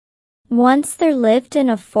Once there lived in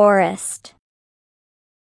a forest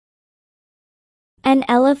an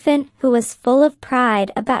elephant who was full of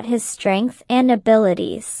pride about his strength and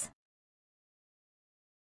abilities.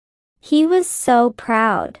 He was so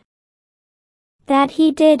proud that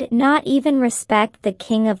he did not even respect the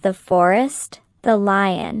king of the forest, the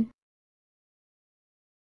lion.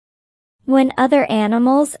 When other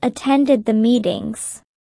animals attended the meetings,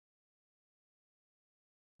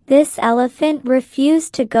 this elephant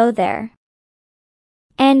refused to go there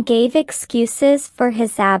and gave excuses for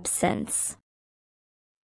his absence.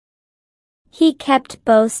 He kept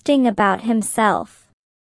boasting about himself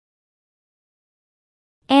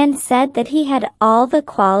and said that he had all the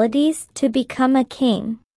qualities to become a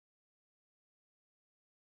king.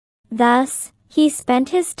 Thus, he spent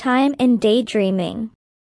his time in daydreaming.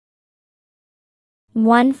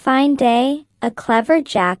 One fine day, a clever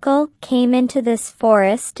jackal came into this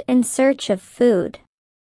forest in search of food.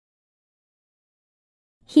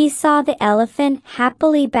 He saw the elephant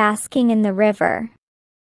happily basking in the river.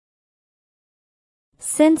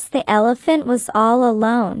 Since the elephant was all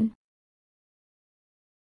alone,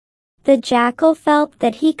 the jackal felt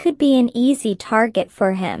that he could be an easy target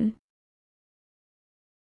for him.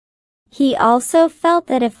 He also felt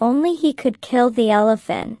that if only he could kill the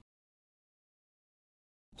elephant,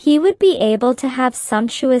 he would be able to have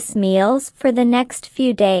sumptuous meals for the next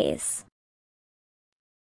few days.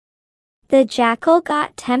 The jackal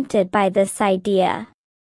got tempted by this idea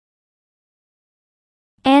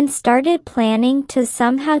and started planning to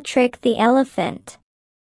somehow trick the elephant.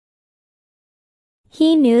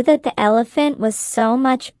 He knew that the elephant was so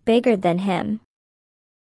much bigger than him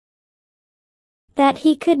that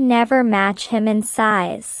he could never match him in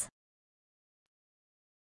size.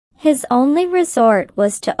 His only resort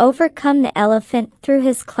was to overcome the elephant through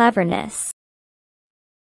his cleverness.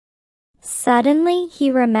 Suddenly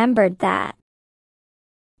he remembered that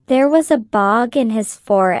there was a bog in his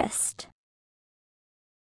forest.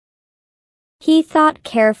 He thought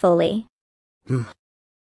carefully.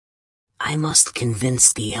 I must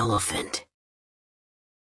convince the elephant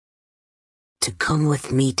to come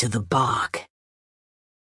with me to the bog,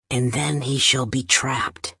 and then he shall be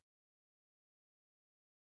trapped.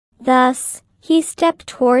 Thus, he stepped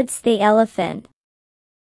towards the elephant,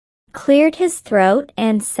 cleared his throat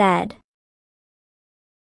and said,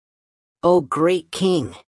 "O great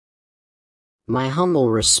king, my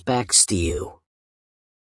humble respects to you."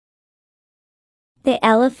 The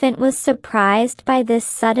elephant was surprised by this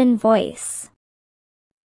sudden voice.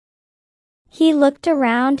 He looked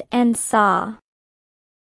around and saw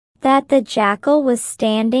that the jackal was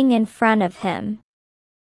standing in front of him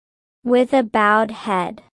with a bowed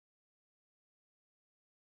head.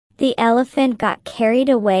 The elephant got carried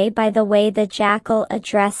away by the way the jackal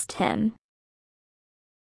addressed him.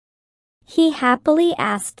 He happily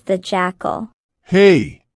asked the jackal,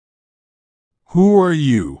 "Hey, who are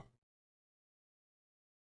you?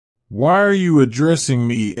 Why are you addressing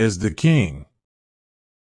me as the king?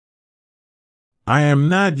 I am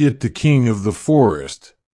not yet the king of the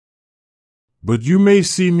forest, but you may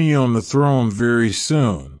see me on the throne very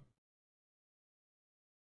soon."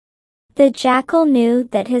 The jackal knew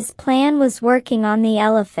that his plan was working on the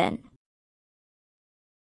elephant.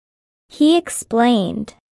 He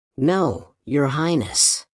explained, "No, Your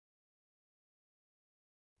Highness.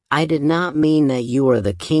 I did not mean that you are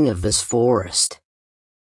the king of this forest,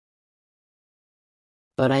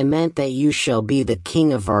 but I meant that you shall be the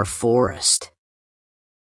king of our forest."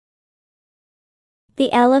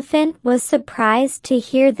 The elephant was surprised to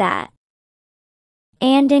hear that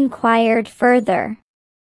and inquired further.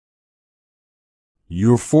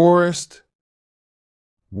 "Your forest?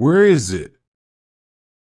 Where is it?"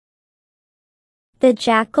 The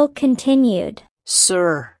jackal continued,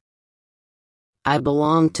 "Sir, I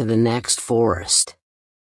belong to the next forest.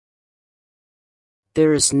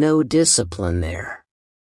 There is no discipline there,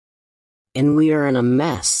 and we are in a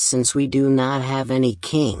mess since we do not have any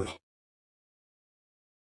king.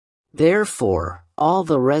 Therefore, all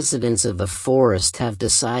the residents of the forest have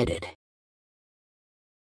decided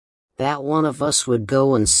that one of us would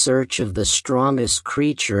go in search of the strongest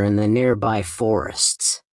creature in the nearby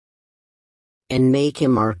forests and make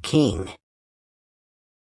him our king.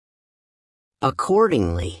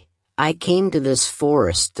 Accordingly, I came to this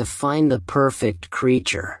forest to find the perfect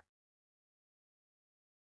creature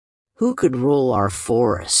who could rule our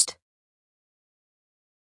forest.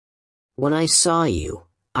 When I saw you,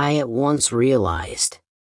 I at once realized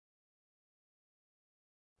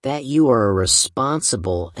that you are a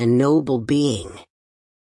responsible and noble being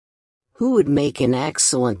who would make an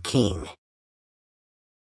excellent king.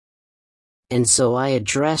 and so I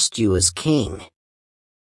addressed you as king.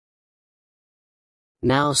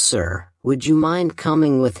 Now, sir, would you mind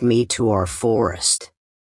coming with me to our forest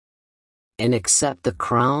and accept the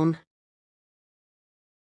crown?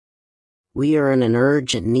 We are in an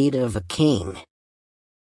urgent need of a king,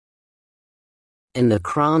 and the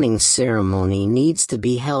crowning ceremony needs to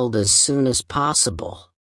be held as soon as possible.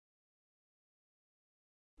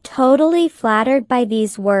 Totally flattered by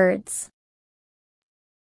these words,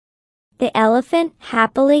 the elephant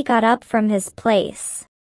happily got up from his place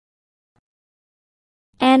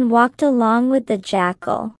and walked along with the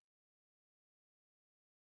jackal,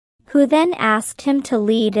 who then asked him to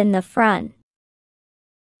lead in the front,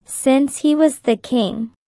 since he was the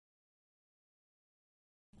king.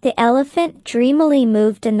 The elephant dreamily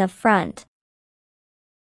moved in the front.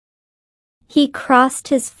 He crossed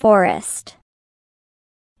his forest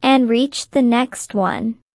and reached the next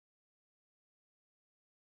one.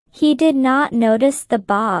 He did not notice the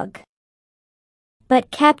bog,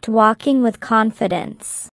 but kept walking with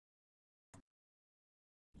confidence.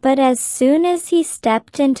 But as soon as he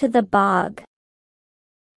stepped into the bog,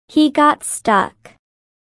 he got stuck.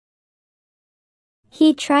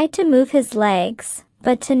 He tried to move his legs,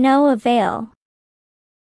 but to no avail.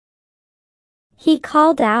 He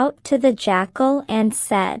called out to the jackal and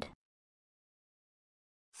said,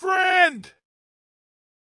 Friend!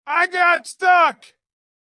 I got stuck!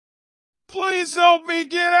 Please help me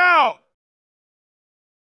get out!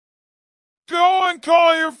 Go and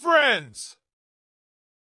call your friends!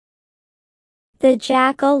 The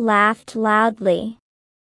jackal laughed loudly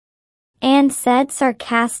and said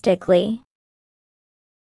sarcastically,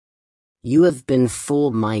 You have been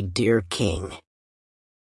fooled, my dear king.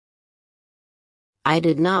 I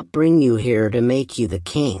did not bring you here to make you the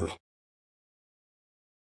king,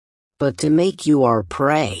 but to make you our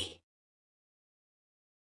prey.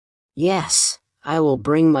 Yes, I will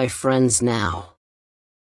bring my friends now,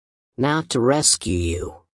 not to rescue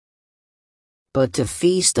you, but to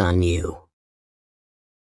feast on you.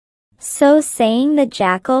 So saying, the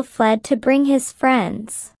jackal fled to bring his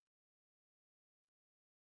friends,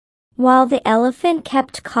 while the elephant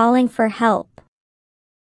kept calling for help,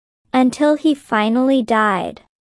 until he finally died.